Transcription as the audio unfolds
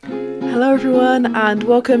Hello everyone and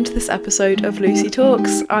welcome to this episode of Lucy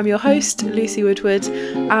Talks. I'm your host, Lucy Woodward,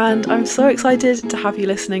 and I'm so excited to have you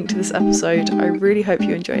listening to this episode. I really hope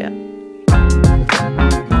you enjoy it.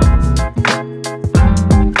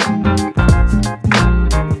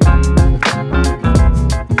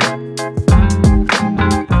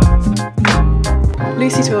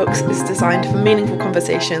 Lucy Talks is designed for meaningful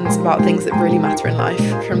conversations about things that really matter in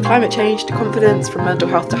life, from climate change to confidence, from mental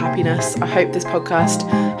health to happiness. I hope this podcast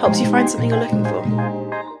helps you find something you're looking for.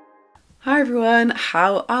 Hi everyone,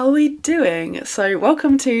 how are we doing? So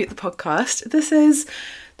welcome to the podcast. This is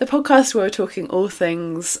the podcast where we're talking all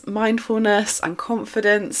things mindfulness and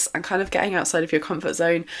confidence and kind of getting outside of your comfort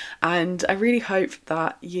zone, and I really hope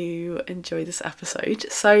that you enjoy this episode.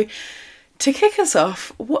 So to kick us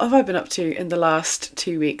off, what have I been up to in the last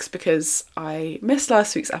 2 weeks? Because I missed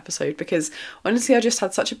last week's episode because honestly I just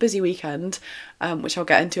had such a busy weekend, which I'll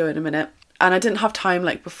get into in a minute. And I didn't have time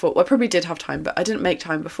before, well I probably did have time, but I didn't make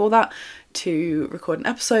time before that to record an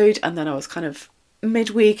episode, and then I was kind of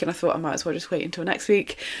midweek and I thought I might as well just wait until next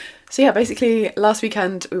week. So yeah, basically last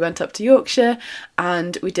weekend we went up to Yorkshire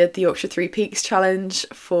and we did the Yorkshire Three Peaks challenge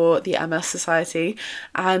for the MS Society,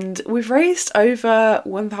 and we've raised over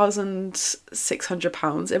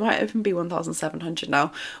 £1,600. It might even be 1,700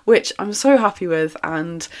 now, which I'm so happy with,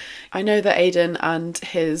 and I know that Aidan and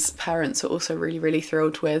his parents are also really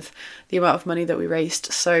thrilled with the amount of money that we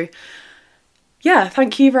raised. So yeah,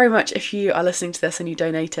 thank you very much if you are listening to this and you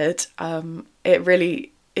donated.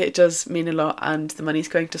 It does mean a lot, and the money's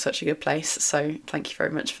going to such a good place, so thank you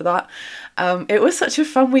very much for that. It was such a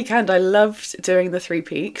fun weekend. I loved doing the Three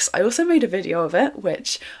Peaks. I also made a video of it,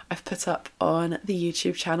 which I've put up on the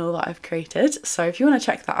YouTube channel that I've created, so if you want to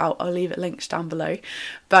check that out, I'll leave it linked down below.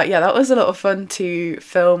 But yeah, that was a lot of fun to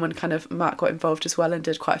film, and kind of Matt got involved as well and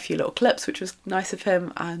did quite a few little clips, which was nice of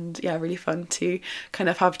him, and yeah, really fun to kind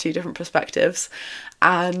of have two different perspectives.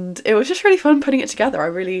 And it was just really fun putting it together. I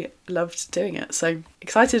really loved doing it, so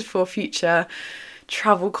excited for future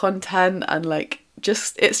travel content, and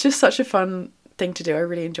it's just such a fun thing to do. I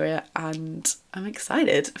really enjoy it, and I'm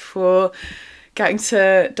excited for getting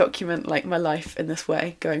to document my life in this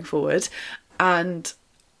way going forward. And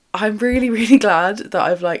I'm really glad that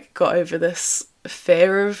I've got over this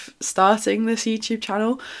fear of starting this YouTube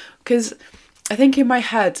channel, because I think in my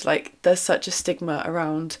head there's such a stigma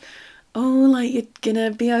around, oh, you're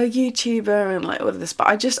gonna be a YouTuber and all of this, but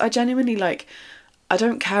I genuinely I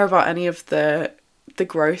don't care about any of the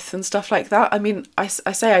growth and stuff like that. I mean, I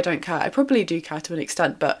say I don't care, I probably do care to an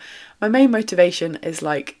extent, but my main motivation is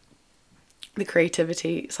the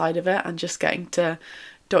creativity side of it, and just getting to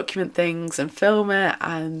document things and film it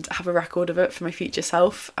and have a record of it for my future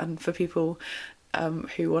self, and for people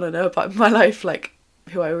who want to know about my life,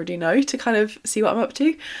 who I already know, to kind of see what I'm up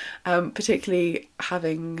to. Particularly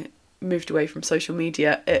having moved away from social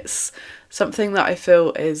media, it's something that I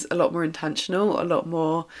feel is a lot more intentional, a lot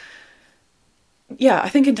more, yeah, I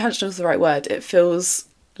think intentional is the right word. It feels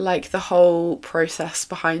like the whole process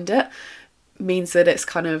behind it means that it's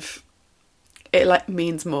kind of, it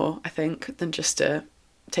means more, I think, than just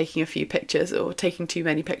taking a few pictures or taking too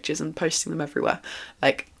many pictures and posting them everywhere.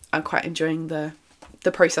 I'm quite enjoying the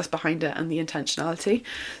process behind it and the intentionality.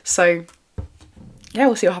 So yeah,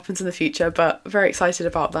 we'll see what happens in the future, but very excited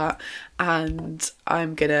about that, and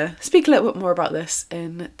I'm gonna speak a little bit more about this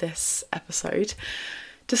in this episode.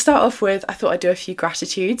 To start off with, I thought I'd do a few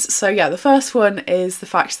gratitudes. So yeah, the first one is the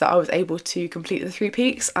fact that I was able to complete the Three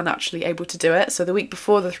Peaks and actually able to do it. So the week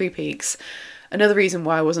before the Three Peaks, another reason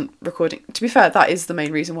why I wasn't recording, to be fair, that is the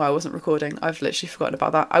main reason why I wasn't recording. I've literally forgotten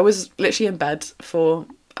about that. I was literally in bed for,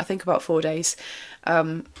 I think, about 4 days,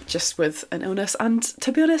 just with an illness, and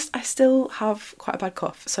to be honest, I still have quite a bad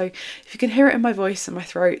cough, so if you can hear it in my voice and my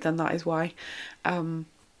throat, then that is why.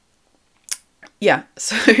 Yeah,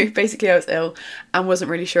 so basically I was ill and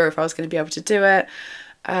wasn't really sure if I was going to be able to do it.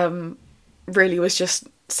 Really was just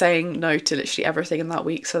saying no to literally everything in that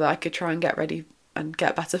week so that I could try and get ready and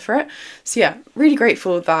get better for it. So yeah, really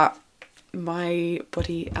grateful that my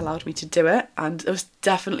body allowed me to do it, and there was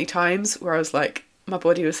definitely times where I was my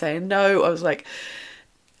body was saying no. I was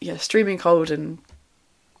streaming cold and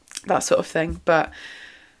that sort of thing. But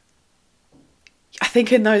I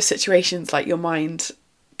think in those situations, your mind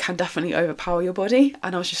can definitely overpower your body,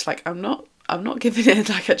 and I was just I'm not giving in.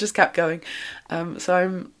 I just kept going. So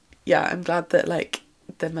I'm glad that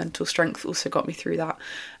the mental strength also got me through that.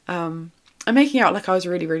 I'm making out I was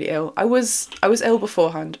really ill. I was ill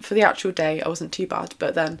beforehand. For the actual day I wasn't too bad,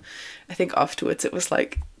 but then I think afterwards it was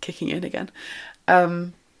kicking in again.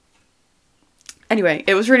 Anyway,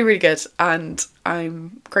 it was really good, and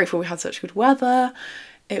I'm grateful we had such good weather.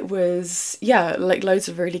 it was, yeah, like loads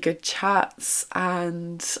of really good chats,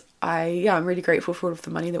 and I'm really grateful for all of the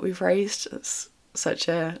money that we've raised. It's such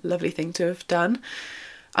a lovely thing to have done.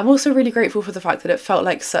 I'm also really grateful for the fact that it felt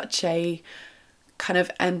like such a kind of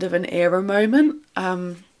end of an era moment.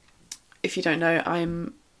 If you don't know,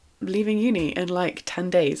 I'm leaving uni in like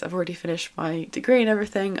 10 days. I've already finished my degree and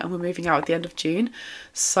everything, and we're moving out at the end of June.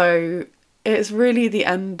 So it's really the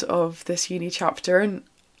end of this uni chapter, and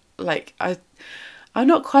like I'm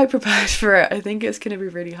not quite prepared for it. I think it's going to be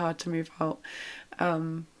really hard to move out.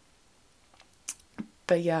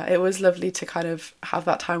 But yeah, it was lovely to kind of have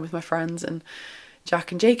that time with my friends, and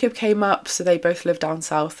Jack and Jacob came up, so they both live down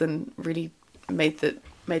south and really made the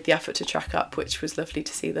effort to trek up, which was lovely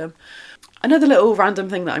to see them. Another little random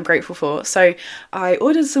thing that I'm grateful for. So I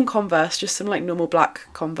ordered some Converse, just some like normal black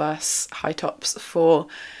Converse high tops for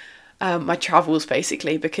my travels,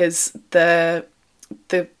 basically, because the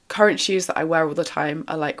current shoes that I wear all the time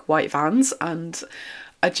are like white Vans, and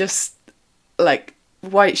I just like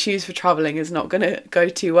white shoes for traveling is not going to go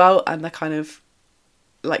too well, and they're kind of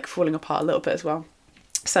like falling apart a little bit as well.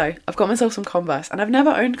 So I've got myself some Converse, and I've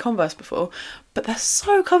never owned Converse before, but they're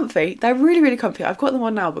so comfy. They're really, really comfy. I've got them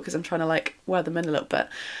on now because I'm trying to like wear them in a little bit.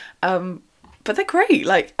 But they're great.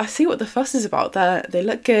 Like, I see what the fuss is about. They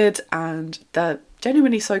look good, and they're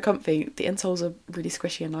genuinely so comfy. The insoles are really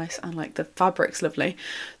squishy and nice, and like the fabric's lovely.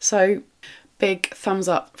 So big thumbs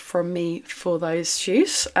up from me for those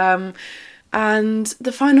shoes. And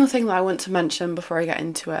the final thing that I want to mention before I get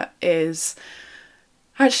into it is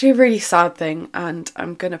actually a really sad thing, and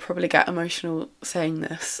I'm going to probably get emotional saying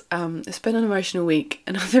this. It's been an emotional week.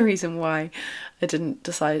 Another reason why I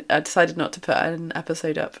decided not to put an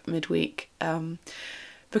episode up midweek,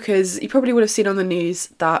 because you probably would have seen on the news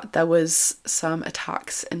that there was some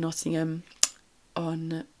attacks in Nottingham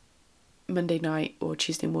on Monday night or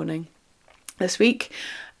Tuesday morning this week,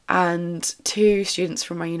 and 2 students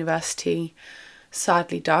from my university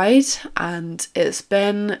sadly died, and it's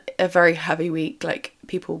been a very heavy week. Like,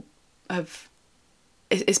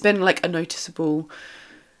 it's been like a noticeable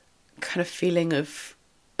kind of feeling of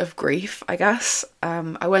grief, I guess.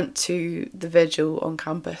 I went to the vigil on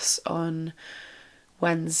campus on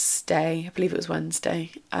Wednesday, I believe it was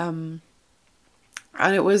Wednesday, and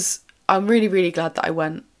I'm really, really glad that I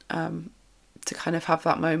went, to kind of have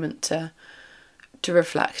that moment to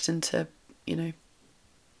reflect and to, you know,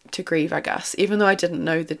 to grieve, I guess. Even though I didn't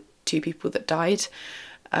know the 2 people that died,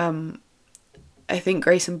 I think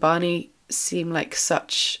Grace and Barney seem like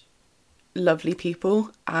such lovely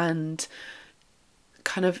people, and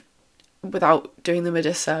kind of, without doing them a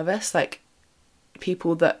disservice, like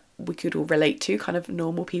people that we could all relate to, kind of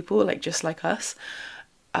normal people, like just like us.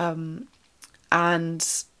 And,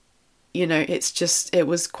 you know, it's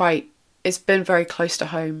been very close to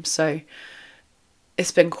home, so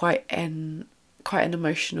it's been quite an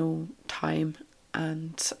emotional time,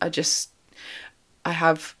 and I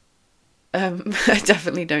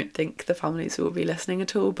definitely don't think the families will be listening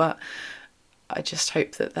at all, but I just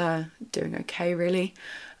hope that they're doing okay, really.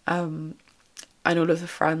 And all of the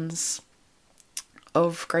friends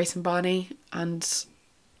of Grace and Barney and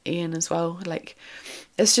Ian as well. Like,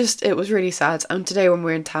 it was really sad. And today when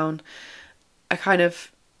we were in town, I kind of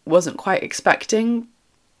wasn't quite expecting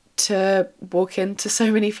to walk into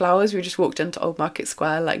so many flowers. We just walked into Old Market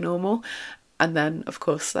Square like normal, and then of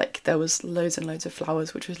course like there was loads and loads of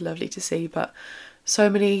flowers, which was lovely to see, but so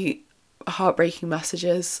many heartbreaking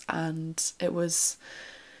messages. And it was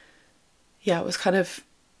kind of,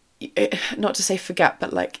 not to say forget,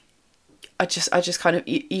 but like I just kind of,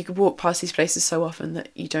 you could walk past these places so often that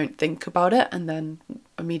you don't think about it, and then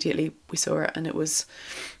immediately we saw it, and it was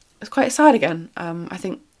quite sad again. I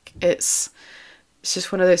think it's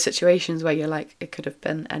just one of those situations where you're like, it could have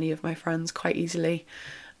been any of my friends quite easily.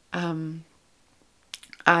 And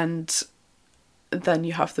then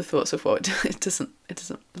you have the thoughts of, well, it doesn't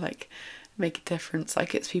like make a difference.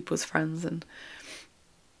 Like, it's people's friends, and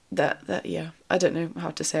that yeah, I don't know how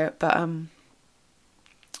to say it, but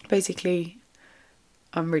basically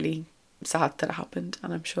I'm really sad that it happened,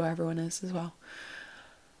 and I'm sure everyone is as well.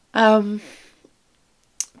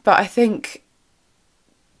 But I think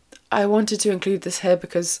I wanted to include this here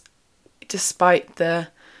because despite the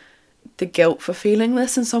guilt for feeling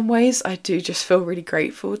this in some ways, I do just feel really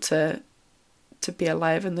grateful to be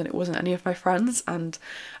alive, and that it wasn't any of my friends. And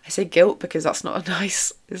I say guilt because that's not a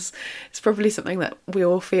nice, it's probably something that we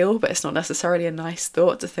all feel, but it's not necessarily a nice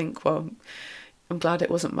thought to think, well, I'm glad it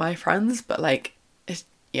wasn't my friends, but like,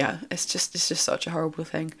 it's just such a horrible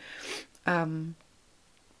thing.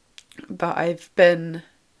 But I've been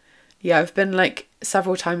like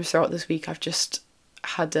several times throughout this week, I've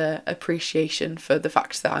had a appreciation for the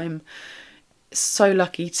fact that I'm so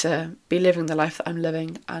lucky to be living the life that I'm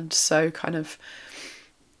living, and so kind of,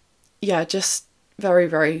 yeah, just very,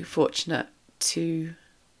 very fortunate to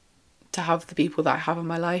have the people that I have in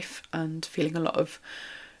my life, and feeling a lot of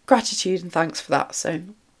gratitude and thanks for that. So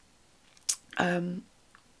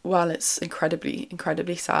while it's incredibly,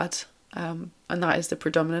 incredibly sad, and that is the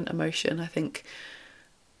predominant emotion, I think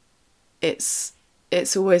it's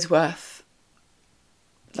always worth,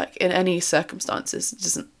 like in any circumstances,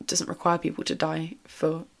 it doesn't require people to die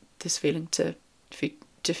for this feeling to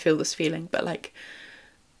feel this feeling, but like,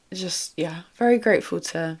 just, yeah, very grateful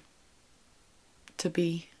to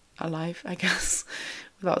be alive, I guess,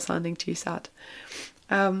 without sounding too sad.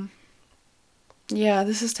 Yeah,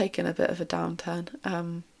 this has taken a bit of a downturn.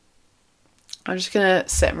 I'm just gonna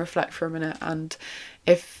sit and reflect for a minute, and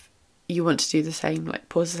if you want to do the same, like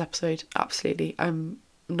pause this episode, absolutely. I'm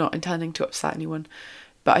not intending to upset anyone,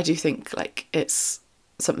 but I do think like it's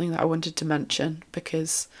something that I wanted to mention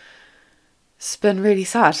because it's been really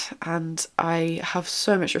sad, and I have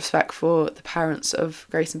so much respect for the parents of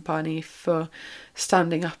Grace and Barney for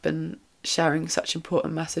standing up and sharing such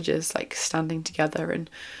important messages, like standing together and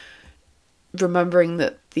remembering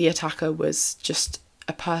that the attacker was just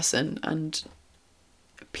a person, and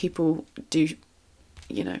people do,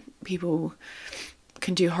 you know, people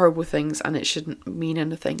can do horrible things, and it shouldn't mean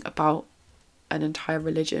anything about an entire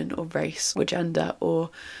religion or race or gender or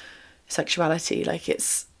sexuality. Like,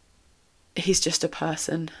 he's just a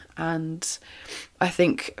person, and I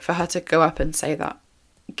think for her to go up and say that,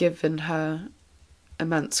 given her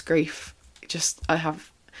immense grief, just, I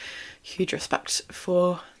have huge respect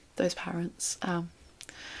for those parents.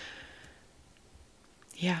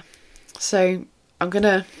 Yeah, so I'm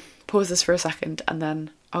gonna pause this for a second and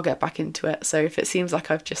then I'll get back into it. So if it seems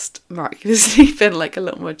like I've just miraculously been like a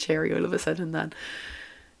lot more cheery all of a sudden, then,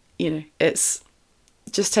 you know, it's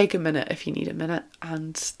just take a minute if you need a minute,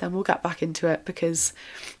 and then we'll get back into it, because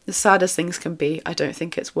as sad as things can be, I don't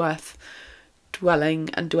think it's worth dwelling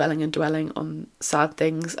on sad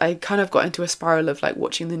things. I kind of got into a spiral of like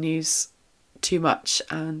watching the news too much,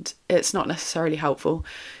 and it's not necessarily helpful.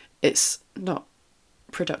 It's not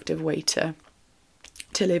a productive way to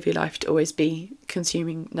live your life, to always be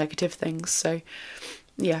consuming negative things. So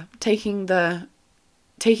yeah, taking the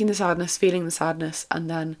sadness, feeling the sadness, and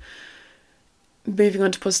then moving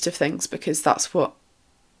on to positive things, because that's what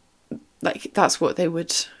they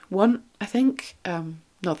would want, I think.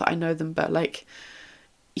 Not that I know them, but like,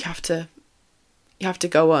 you have to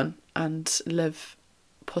go on and live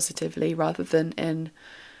positively rather than in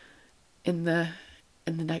the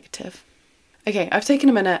negative. Okay, I've taken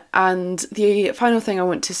a minute, and the final thing I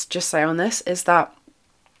want to just say on this is that,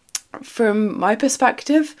 from my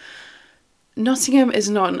perspective, Nottingham is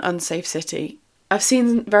not an unsafe city. I've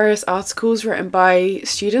seen various articles written by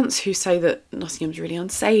students who say that Nottingham's really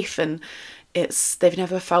unsafe and they've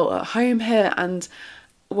never felt at home here, and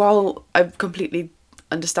while I completely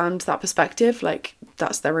understand that perspective, like,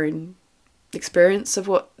 that's their own experience of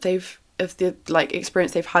the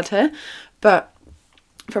experience they've had here, but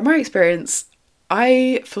from my experience,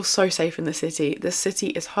 I feel so safe in the city. This city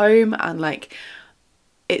is home, and like,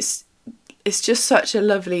 it's just such a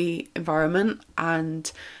lovely environment,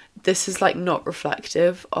 and this is like not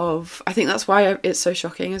reflective of, I think that's why it's so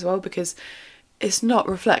shocking as well, because it's not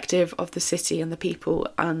reflective of the city and the people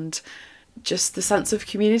and just the sense of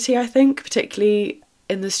community, I think, particularly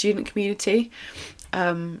in the student community.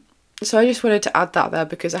 So I just wanted to add that there,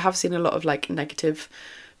 because I have seen a lot of like negative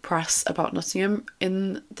press about Nottingham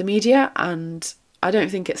in the media, and I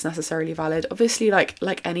don't think it's necessarily valid. Obviously,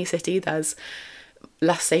 like any city, there's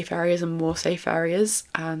less safe areas and more safe areas,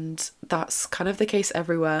 and that's kind of the case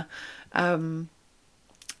everywhere. But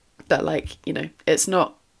like, you know, it's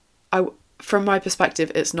not, from my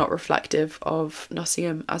perspective, it's not reflective of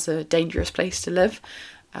Nottingham as a dangerous place to live.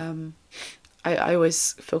 I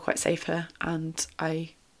always feel quite safe here, and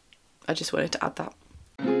I just wanted to add that.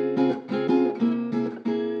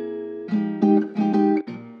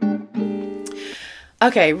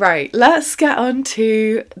 Okay, right, let's get on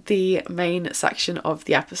to the main section of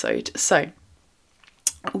the episode. So,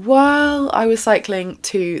 while I was cycling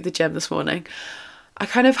to the gym this morning, I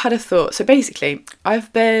kind of had a thought. So basically,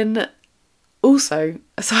 I've been also,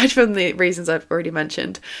 aside from the reasons I've already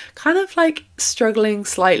mentioned, kind of like struggling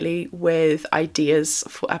slightly with ideas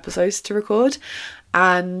for episodes to record,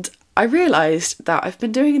 and I realised that I've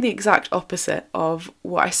been doing the exact opposite of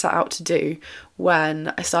what I set out to do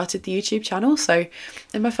when I started the YouTube channel. So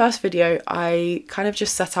in my first video, I kind of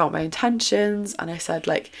just set out my intentions, and I said,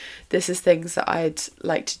 like, this is things that I'd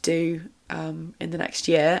like to do in the next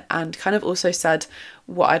year, and kind of also said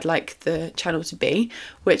what I'd like the channel to be,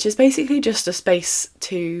 which is basically just a space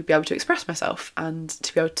to be able to express myself and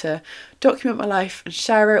to be able to document my life and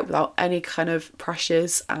share it without any kind of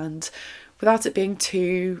pressures and without it being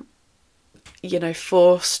too,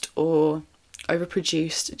 forced or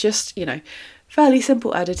overproduced. Just, fairly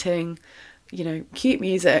simple editing, cute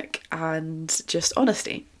music and just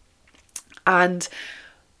honesty. And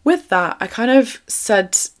with that, I kind of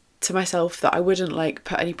said to myself that I wouldn't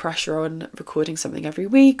put any pressure on recording something every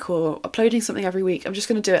week or uploading something every week. I'm just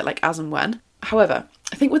going to do it as and when. However,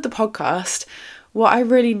 I think with the podcast, what I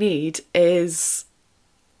really need is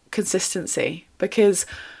consistency, because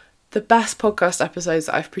the best podcast episodes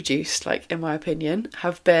that I've produced, in my opinion,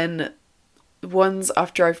 have been ones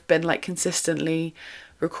after I've been consistently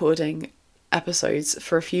recording episodes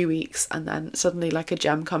for a few weeks, and then suddenly a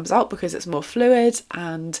gem comes out because it's more fluid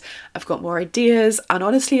and I've got more ideas. And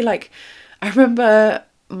honestly, I remember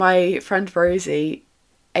my friend Rosie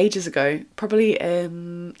ages ago, probably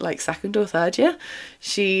in second or third year,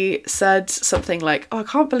 she said something oh, I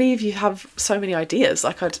can't believe you have so many ideas.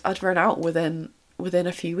 I'd run out within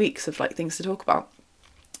a few weeks of things to talk about.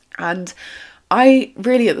 And I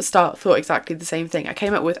really at the start thought exactly the same thing. I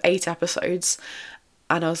came up with 8 episodes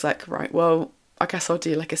and I was like, right, well, I guess I'll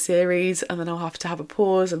do a series, and then I'll have to have a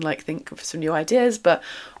pause and think of some new ideas. But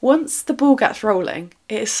once the ball gets rolling,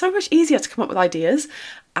 it is so much easier to come up with ideas.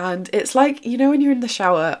 And it's when you're in the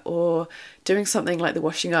shower or doing something like the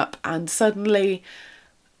washing up, and suddenly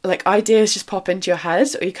ideas just pop into your head,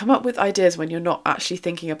 or you come up with ideas when you're not actually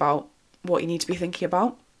thinking about what you need to be thinking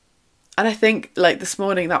about. And I think this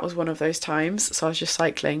morning that was one of those times. So I was just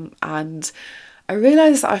cycling and I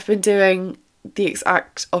realised that I've been doing the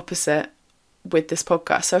exact opposite with this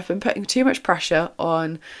podcast. So I've been putting too much pressure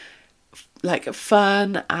on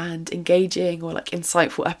fun and engaging or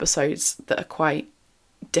insightful episodes that are quite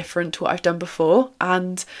different to what I've done before.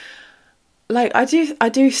 And I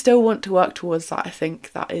do still want to work towards that. I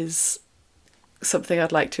think that is something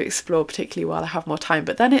I'd like to explore, particularly while I have more time.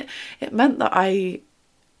 But then it meant that I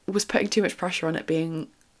was putting too much pressure on it being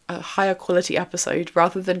a higher quality episode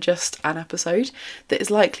rather than just an episode that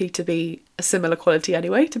is likely to be a similar quality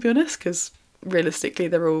anyway, to be honest, because realistically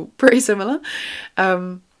they're all pretty similar.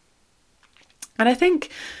 And I think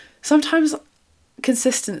sometimes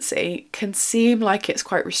consistency can seem like it's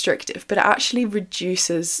quite restrictive, but it actually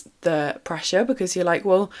reduces the pressure, because you're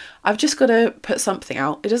well, I've just got to put something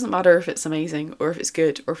out. It doesn't matter if it's amazing or if it's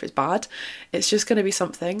good or if it's bad. It's just going to be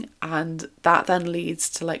something, and that then leads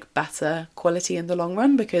to better quality in the long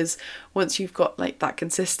run, because once you've got that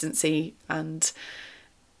consistency and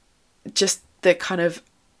just the kind of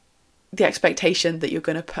the expectation that you're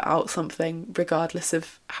going to put out something regardless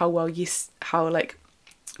of how well you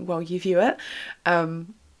view it,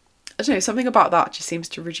 I don't know, something about that just seems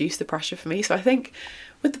to reduce the pressure for me. So I think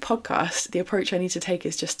with the podcast, the approach I need to take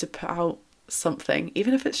is just to put out something,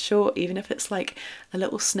 even if it's short, even if it's a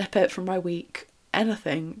little snippet from my week,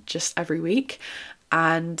 anything, just every week.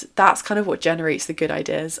 And that's kind of what generates the good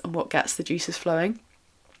ideas and what gets the juices flowing.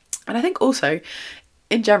 And I think also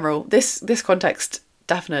in general, this context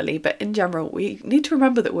definitely, but in general, we need to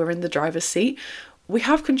remember that we're in the driver's seat. We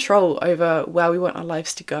have control over where we want our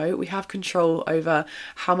lives to go. We have control over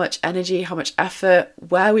how much energy, how much effort,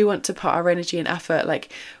 where we want to put our energy and effort.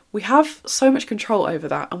 We have so much control over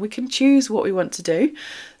that, and we can choose what we want to do.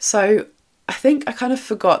 So I think I kind of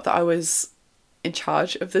forgot that I was in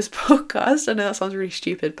charge of this podcast. I know that sounds really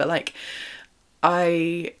stupid, but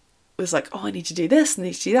I was oh, I need to do this, I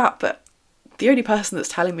need to do that. But the only person that's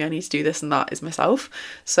telling me I need to do this and that is myself.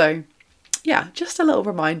 So yeah, just a little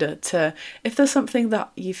reminder to, if there's something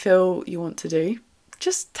that you feel you want to do,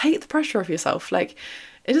 just take the pressure off yourself. It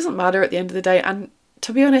doesn't matter at the end of the day. And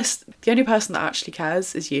to be honest, the only person that actually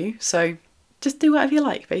cares is you. So just do whatever you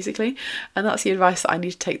like, basically. And that's the advice that I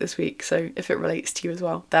need to take this week. So if it relates to you as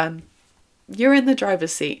well, then you're in the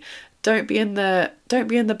driver's seat. Don't be in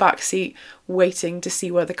the back seat waiting to see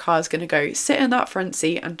where the car's going to go. Sit in that front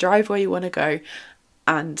seat and drive where you want to go,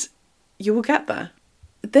 and you will get there.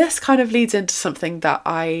 This kind of leads into something that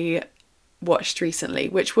I watched recently,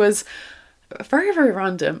 which was very, very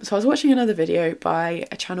random. So I was watching another video by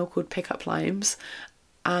a channel called Pick Up Limes,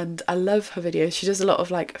 and I love her videos. She does a lot of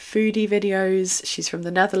foodie videos. She's from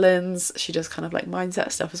the Netherlands. She does kind of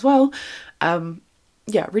mindset stuff as well.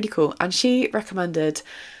 Yeah, really cool. And she recommended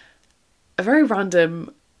a very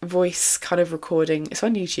random voice kind of recording. It's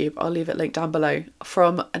on YouTube. I'll leave it linked down below,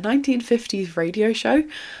 from a 1950s radio show.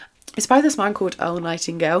 It's by this man called Earl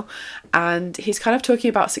Nightingale, and he's kind of talking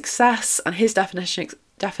about success and his definition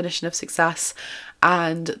of success,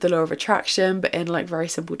 and the law of attraction, but in like very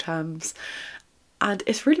simple terms. And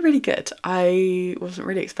it's really, really good. I wasn't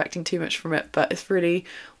really expecting too much from it, but it's really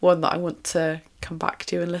one that I want to come back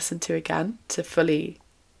to and listen to again to fully,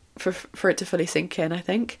 for it to fully sink in, I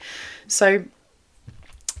think. So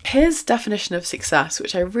his definition of success,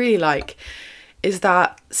 which I really like, is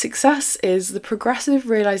that success is the progressive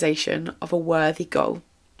realization of a worthy goal.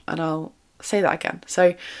 And I'll say that again.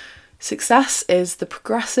 So success is the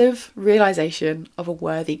progressive realization of a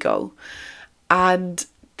worthy goal. And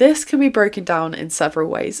this can be broken down in several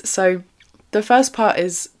ways. So the first part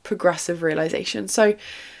is progressive realization. So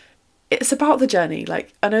it's about the journey.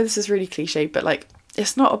 Like, I know this is really cliche, but like,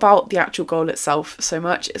 it's not about the actual goal itself so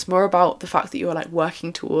much. It's more about the fact that you're like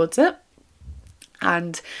working towards it.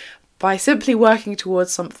 And by simply working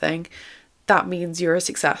towards something, that means you're a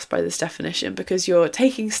success by this definition, because you're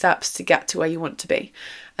taking steps to get to where you want to be.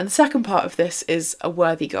 And the second part of this is a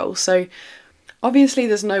worthy goal. So obviously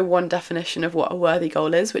there's no one definition of what a worthy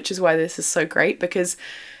goal is, which is why this is so great, because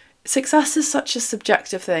success is such a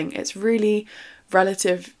subjective thing. It's really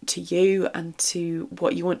relative to you and to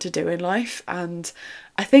what you want to do in life. And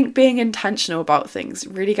I think being intentional about things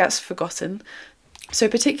really gets forgotten. So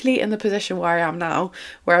particularly in the position where I am now,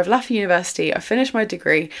 where I've left university, I've finished my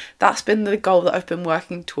degree, that's been the goal that I've been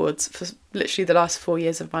working towards for literally the last 4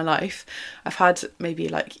 years of my life. I've had maybe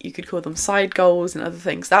like, you could call them side goals and other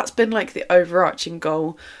things. That's been like the overarching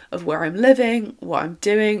goal of where I'm living, what I'm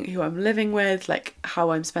doing, who I'm living with, like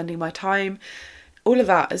how I'm spending my time. All of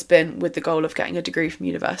that has been with the goal of getting a degree from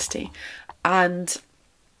university. And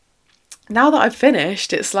now that I've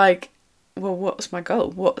finished, it's like, well, what's my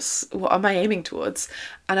goal? What am I aiming towards?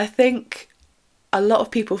 And I think a lot of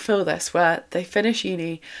people feel this, where they finish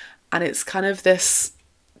uni and it's kind of this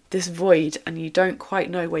void and you don't quite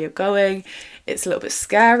know where you're going. It's a little bit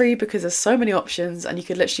scary because there's so many options and you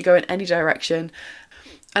could literally go in any direction.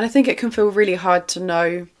 And I think it can feel really hard to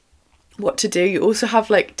know what to do. You also have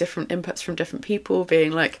like different inputs from different people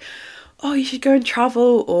being like, oh, you should go and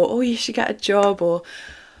travel, or oh, you should get a job, or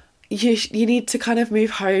you need to kind of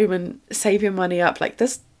move home and save your money up. Like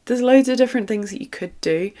there's loads of different things that you could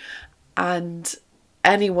do, and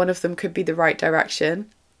any one of them could be the right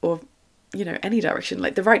direction, or you know, any direction.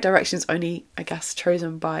 Like the right direction is only, I guess,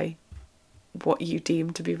 chosen by what you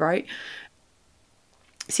deem to be right.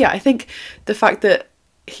 So yeah, I think the fact that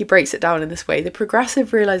he breaks it down in this way, the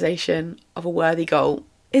progressive realization of a worthy goal,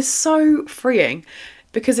 is so freeing,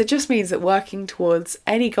 because it just means that working towards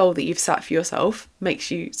any goal that you've set for yourself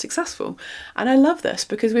makes you successful. And I love this,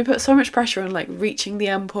 because we put so much pressure on like reaching the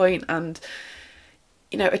end point and,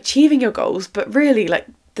 you know, achieving your goals, but really like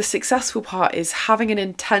the successful part is having an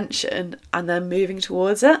intention and then moving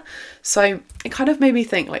towards it. So it kind of made me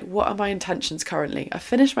think, like, what are my intentions currently? I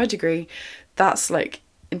finished my degree. That's like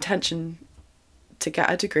intention to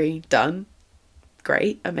get a degree done.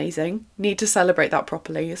 Great, amazing. Need to celebrate that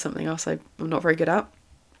properly is something else I'm not very good at.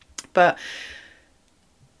 But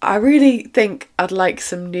I really think I'd like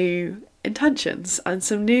some new intentions and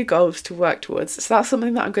some new goals to work towards. So that's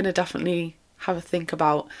something that I'm going to definitely have a think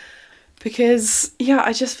about, because yeah,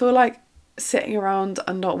 I just feel like sitting around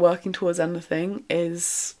and not working towards anything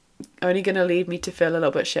is only going to lead me to feel a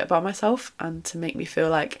little bit shit about myself, and to make me feel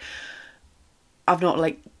like I'm not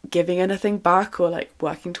like giving anything back, or like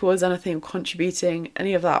working towards anything, or contributing,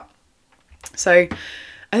 any of that. So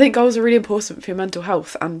I think goals are really important for your mental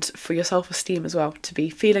health and for your self-esteem as well, to be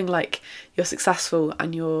feeling like you're successful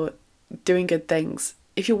and you're doing good things.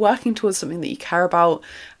 If you're working towards something that you care about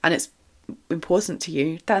and it's important to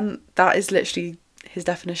you, then that is literally his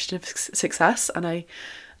definition of success. And I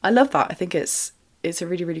love that. I think it's a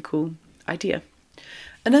really, really cool idea.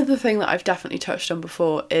 Another thing that I've definitely touched on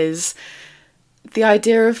before is the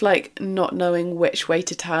idea of like not knowing which way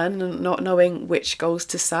to turn and not knowing which goals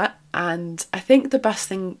to set. And I think the best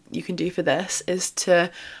thing you can do for this is to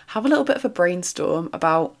have a little bit of a brainstorm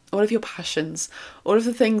about all of your passions, all of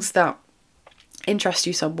the things that interest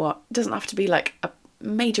you somewhat. It doesn't have to be like a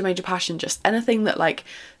major passion, just anything that like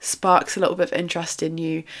sparks a little bit of interest in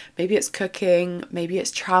you. Maybe it's cooking, maybe it's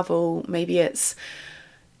travel, maybe it's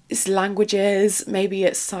languages, maybe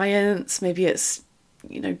it's science, maybe it's,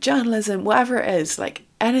 you know, journalism, whatever it is, like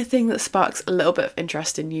anything that sparks a little bit of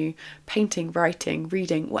interest in you, painting, writing,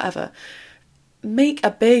 reading, whatever. Make a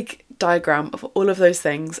big diagram of all of those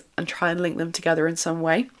things and try and link them together in some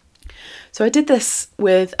way. So I did this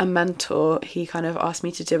with a mentor. He kind of asked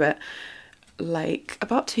me to do it like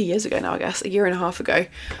about 2 years ago now, I guess, a year and a half ago.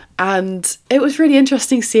 And it was really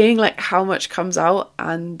interesting seeing like how much comes out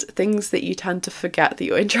and things that you tend to forget that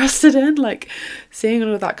you're interested in, like seeing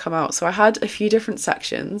all of that come out. So I had a few different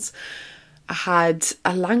sections. I had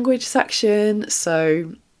a language section,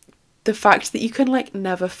 so the fact that you can like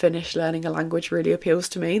never finish learning a language really appeals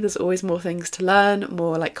to me. There's always more things to learn,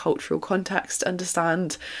 more like cultural context to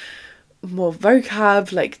understand, more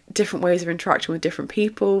vocab, like different ways of interacting with different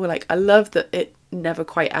people. Like I love that it never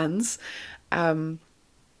quite ends.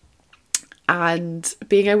 And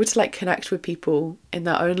being able to like connect with people in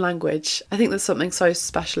their own language, I think there's something so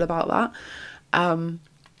special about that. And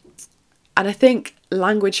I think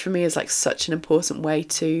language for me is like such an important way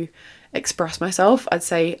to express myself. I'd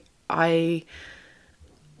say I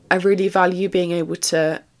really value being able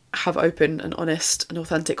to have open and honest and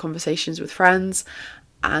authentic conversations with friends.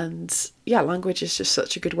 And yeah, language is just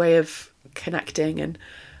such a good way of connecting and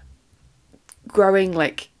growing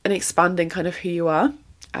like and expanding kind of who you are.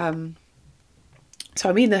 So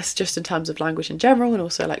I mean this just in terms of language in general and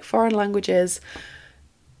also like foreign languages.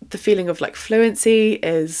 The feeling of like fluency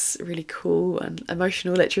is really cool, and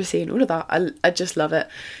emotional literacy and all of that. I just love it.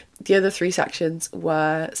 The other 3 sections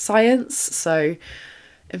were science, so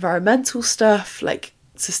environmental stuff like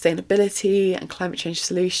sustainability and climate change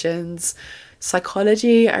solutions.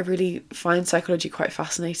 Psychology, I really find psychology quite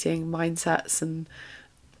fascinating, mindsets and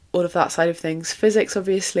all of that side of things. Physics,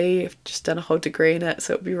 obviously, I've just done a whole degree in it,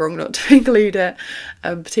 so it would be wrong not to include it,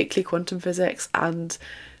 particularly quantum physics and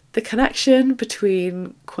the connection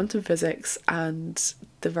between quantum physics and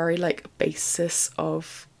the very like basis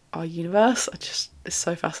of our universe. It's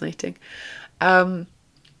so fascinating. I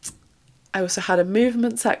also had a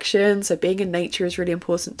movement section, so being in nature is really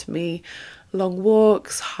important to me. Long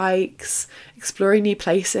walks, hikes, exploring new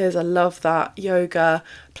places, I love that. Yoga,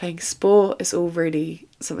 playing sport is all really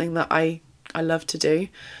something that I love to do.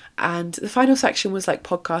 And the final section was like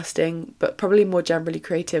podcasting, but probably more generally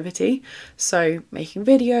creativity. So making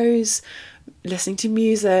videos, listening to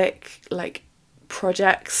music, like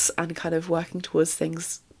projects, and kind of working towards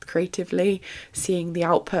things creatively, seeing the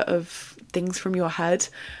output of things from your head,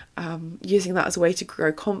 using that as a way to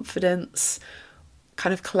grow confidence,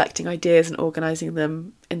 kind of collecting ideas and organising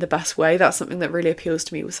them in the best way. That's something that really appeals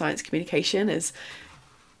to me with science communication, is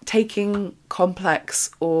taking complex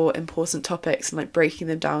or important topics and like breaking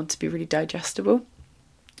them down to be really digestible.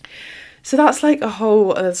 So that's like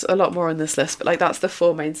there's a lot more on this list, but like that's the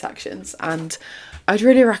 4 main sections. And I'd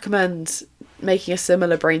really recommend making a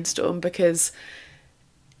similar brainstorm, because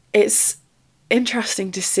it's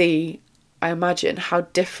interesting to see, I imagine, how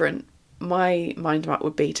different my mind map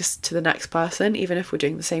would be just to the next person, even if we're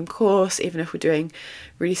doing the same course, even if we're doing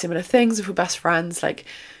really similar things, if we're best friends, like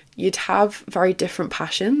you'd have very different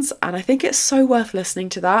passions. And I think it's so worth listening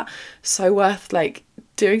to that, so worth like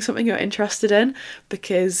doing something you're interested in,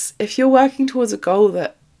 because if you're working towards a goal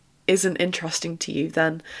that isn't interesting to you,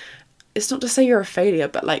 then it's not to say you're a failure,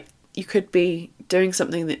 but like you could be doing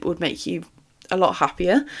something that would make you a lot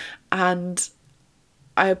happier. And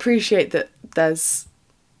I appreciate that there's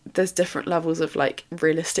different levels of like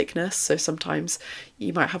realisticness. So sometimes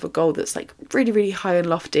you might have a goal that's like really, really high and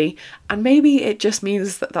lofty, and maybe it just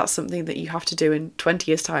means that that's something that you have to do in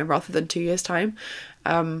 20 years time rather than 2 years time.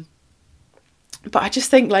 But I just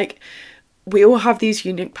think like we all have these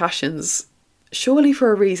unique passions, surely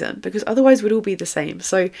for a reason, because otherwise we'd all be the same.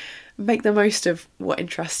 So make the most of what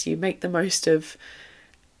interests you, make the most of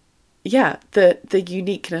the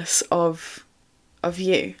uniqueness of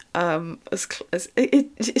you.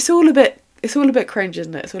 It's all a bit cringe,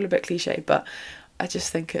 isn't it? It's all a bit cliche, but I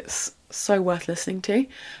just think it's so worth listening to.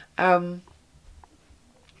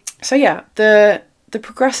 So yeah, the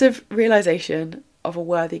progressive realization of a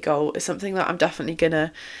worthy goal is something that I'm definitely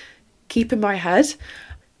gonna keep in my head,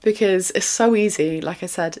 because it's so easy, like I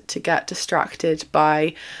said, to get distracted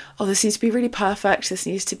by, oh, this needs to be really perfect, this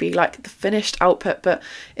needs to be like the finished output. But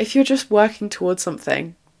if you're just working towards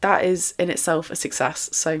something, that is in itself a success.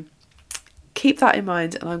 So keep that in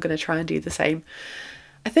mind, and I'm going to try and do the same.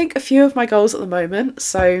 I think a few of my goals at the moment,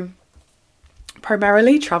 so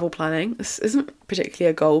primarily travel planning. This isn't particularly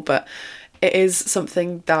a goal, but it is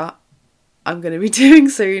something that I'm going to be doing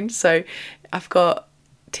soon. So I've got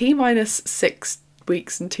T-minus 6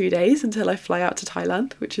 weeks and 2 days until I fly out to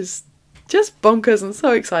Thailand, which is just bonkers and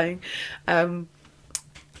so exciting. And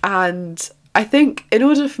I think in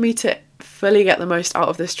order for me to fully get the most out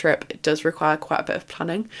of this trip, it does require quite a bit of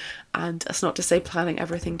planning. And that's not to say planning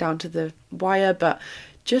everything down to the wire, but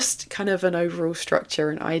just kind of an overall structure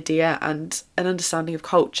and idea and an understanding of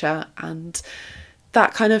culture and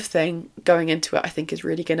that kind of thing going into it, I think is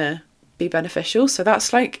really gonna be beneficial. So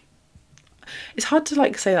that's like, it's hard to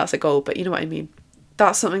like say that's a goal, but you know what I mean.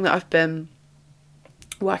 That's something that I've been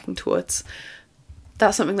working towards.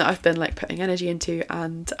 That's something that I've been like putting energy into,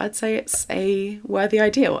 and I'd say it's a worthy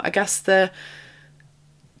ideal. I guess the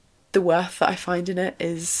the worth that I find in it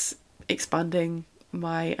is expanding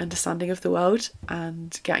my understanding of the world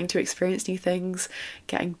and getting to experience new things,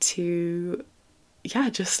 getting to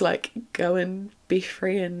just like go and be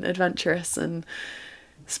free and adventurous and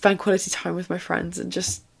spend quality time with my friends and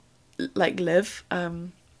just like live.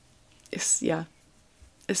 It's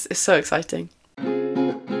so exciting.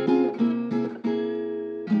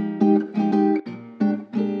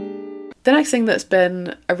 The next thing that's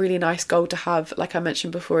been a really nice goal to have, like I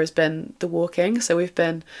mentioned before, has been the walking. So we've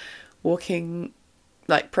been walking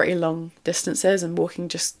like pretty long distances and walking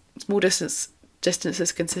just small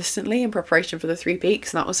distances consistently in preparation for the 3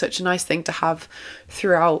 peaks, and that was such a nice thing to have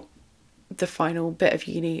throughout the final bit of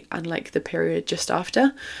uni and like the period just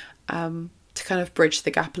after, to kind of bridge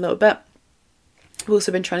the gap a little bit. I've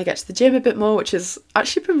also been trying to get to the gym a bit more, which has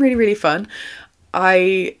actually been really, really fun.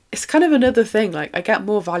 It's kind of another thing, like I get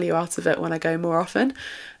more value out of it when I go more often.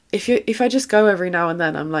 If I just go every now and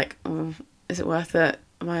then, I'm like, oh, is it worth it?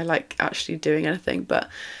 Am I like actually doing anything? But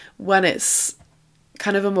when it's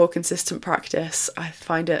kind of a more consistent practice, I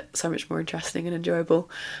find it so much more interesting and enjoyable.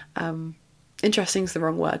 Interesting is the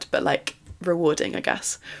wrong word, but like rewarding, I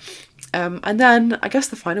guess. And then I guess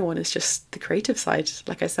the final one is just the creative side,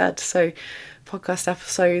 like I said. So podcast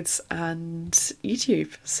episodes and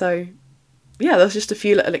YouTube. So yeah, there's just a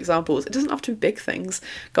few little examples. It doesn't have to be big things.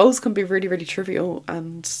 Goals can be really, really trivial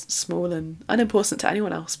and small and unimportant to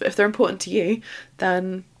anyone else. But if they're important to you,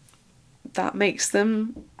 then that makes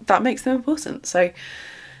them important. So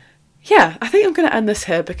yeah, I think I'm going to end this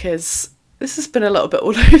here because this has been a little bit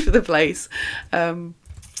all over the place.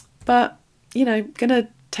 But, you know, going to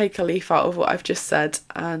take a leaf out of what I've just said,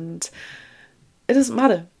 and it doesn't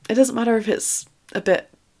matter. It doesn't matter if it's a bit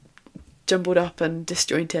jumbled up and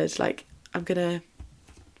disjointed. Like, I'm going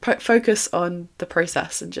to focus on the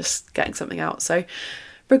process and just getting something out. So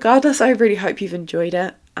regardless, I really hope you've enjoyed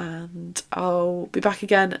it, and I'll be back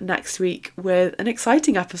again next week with an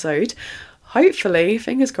exciting episode. Hopefully,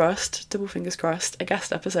 fingers crossed, double fingers crossed, a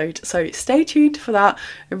guest episode. So stay tuned for that.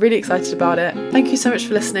 I'm really excited about it. Thank you so much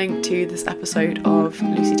for listening to this episode of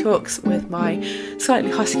Lucy Talks with my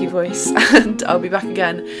slightly husky voice, and I'll be back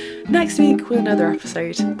again next week with another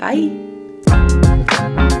episode. Bye!